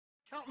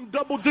Counting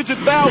double-digit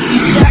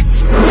thousands stacks.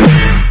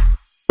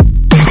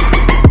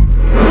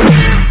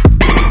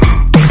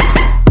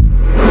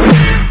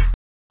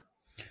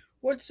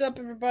 What's up,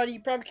 everybody?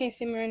 You probably can't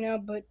see me right now,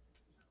 but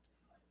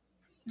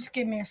just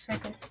give me a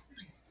second.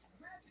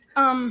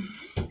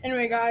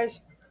 Anyway,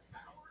 guys.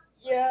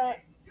 Yeah.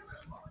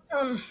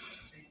 I'm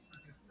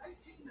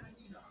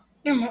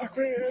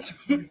awkward.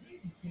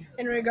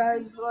 Anyway,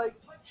 guys,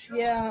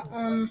 yeah,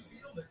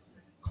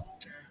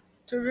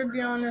 to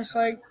be honest,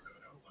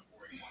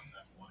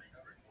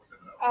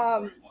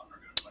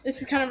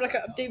 this is kind of like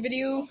an update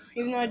video,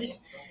 even though cause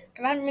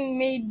I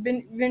haven't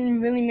been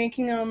really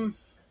making,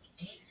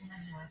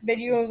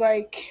 videos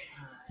like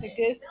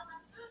this.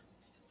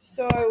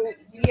 So,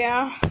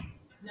 yeah.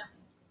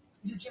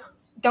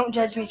 Don't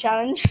judge me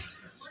challenge.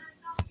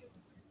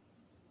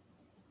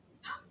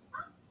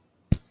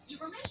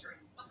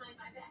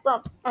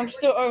 Bro, I'm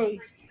still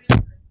early.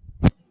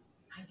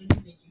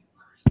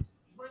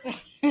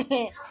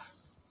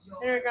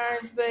 Anyway,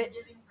 guys, but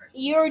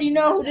you already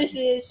know who this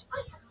is.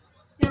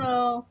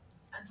 Hello.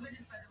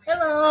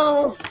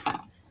 Hello.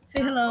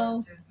 Say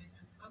hello.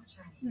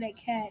 That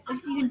cat.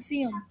 If you can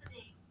see him.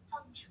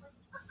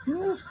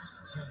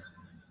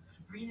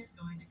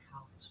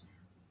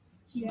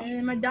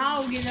 Yeah, my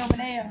dog is over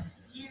there.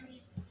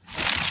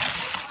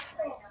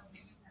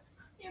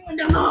 He went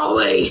down the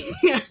hallway.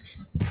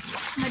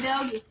 My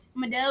doggy.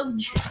 My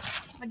doge.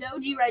 My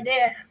dogie right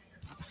there.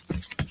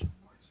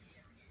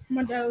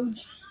 My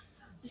doge.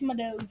 It's my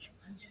doge.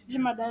 It's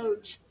my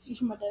doge.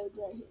 It's my doge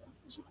right here.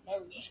 It's my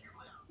doge.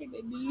 Hey,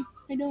 baby.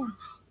 How you doing?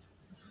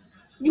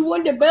 You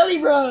want the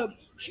belly rub.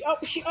 She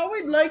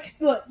always likes,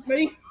 look,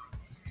 ready?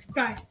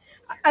 Guys,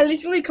 I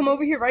literally come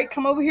over here, right?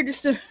 Come over here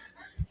just to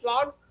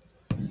vlog.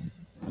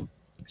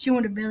 She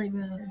want a belly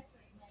rub.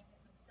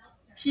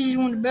 She just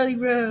want a belly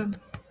rub.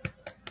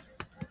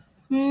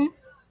 Yeah.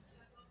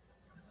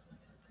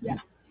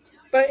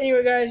 But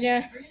anyway, guys,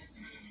 yeah.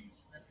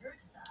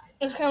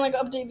 It's kind of like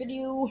an update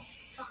video.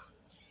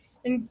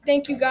 And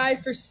thank you guys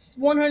for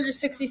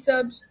 160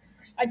 subs.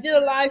 I did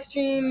a live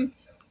stream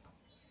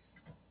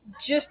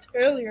just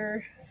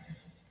earlier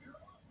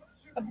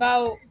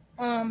about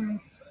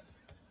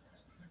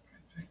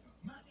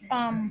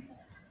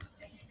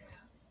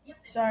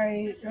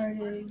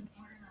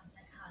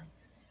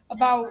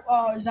about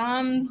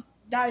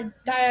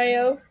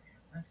Zombs.io.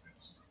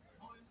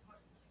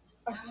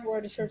 I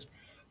swear this hurts.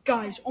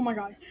 Guys, oh my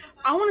god.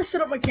 I want to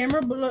set up my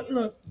camera, but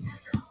look.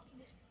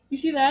 You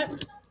see that?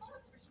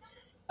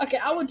 Okay,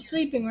 I was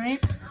sleeping,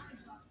 right?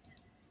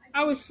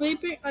 I was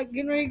sleeping, like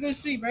getting ready to go to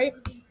sleep, right?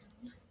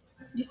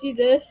 You see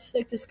this?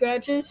 Like the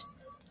scratches?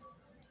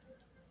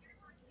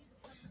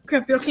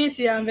 Crap, y'all can't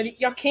see that on video.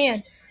 Y'all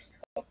can.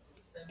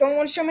 Don't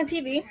want to show my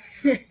TV.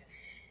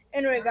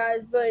 Anyway,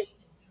 guys, but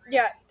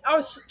yeah, I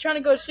was trying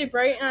to go to sleep,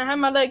 right? And I had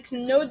my legs,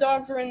 no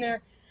dogs were in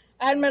there.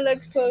 I had my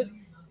legs closed,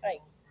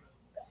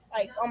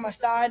 like on my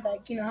side,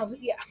 like, you know how,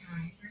 yeah.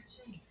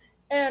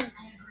 And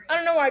I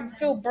don't know why I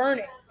feel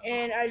burning.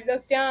 And I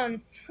look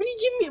down. Why you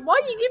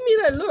give me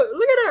that look?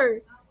 Look at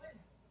her.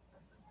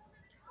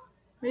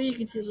 Maybe you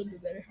can see a little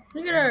bit better.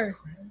 Look at her.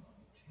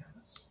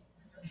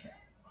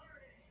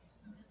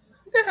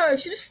 Look at her.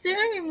 She's just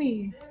staring at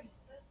me.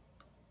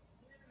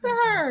 Look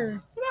at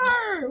her. Look at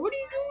her. What are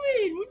you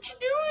doing? What you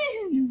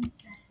doing?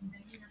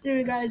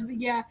 Anyway, guys, but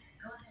yeah.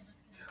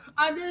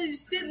 I was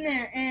just sitting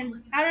there,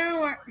 and I don't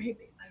know where. Hey,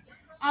 babe.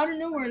 Out of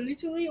nowhere,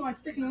 literally, my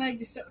freaking leg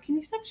just. Can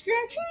you stop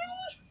scratching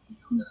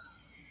me?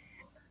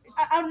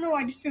 I don't know.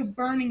 I just feel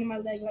burning in my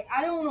leg. Like,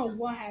 I don't know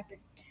what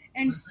happened.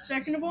 And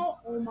second of all,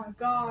 oh my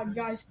god,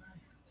 guys.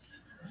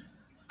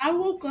 I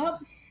woke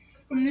up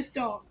from this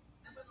dog.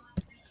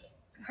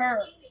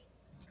 Her.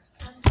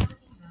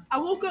 I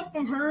woke up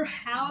from her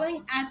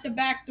howling at the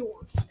back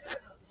door.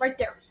 Right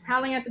there.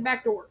 Howling at the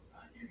back door.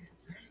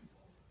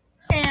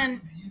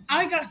 And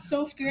I got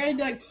so scared.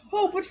 Like,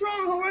 oh, what's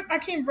wrong? I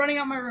came running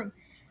out my room.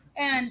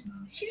 And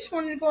she just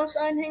wanted to go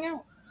outside and hang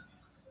out.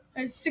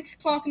 At 6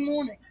 o'clock in the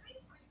morning.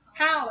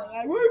 Howling.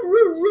 Like, woo,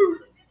 woo, woo.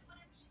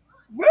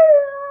 Woo!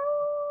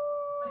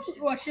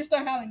 Well, she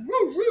started howling.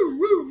 Woo, woo,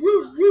 woo,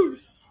 woo, woo.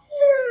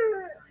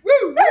 Woo,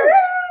 woo.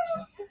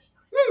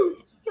 Woo. Woo.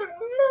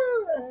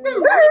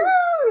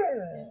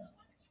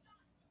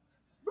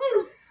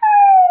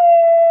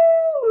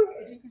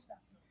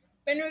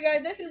 But anyway,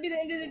 guys, that's going to be the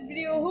end of the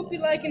video. Hope you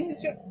like and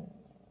subscribe.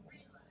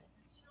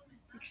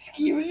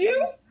 Excuse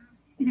you?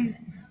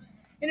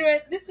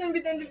 Anyway, this is going to be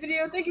the end of the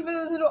video. Thank you for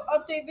this little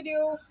update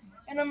video.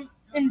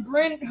 And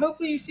Brent,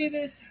 hopefully you see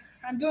this.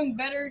 I'm doing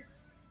better.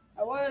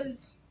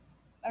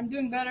 I'm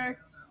doing better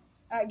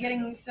at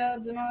getting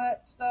subs and all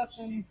that stuff.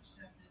 And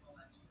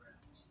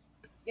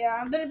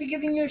yeah, I'm going to be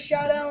giving you a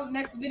shout out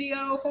next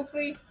video,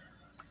 hopefully.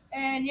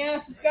 And yeah,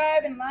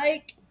 subscribe and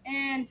like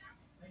and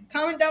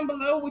comment down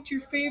below what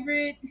your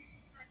favorite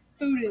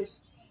food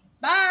is.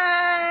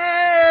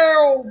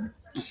 Bye!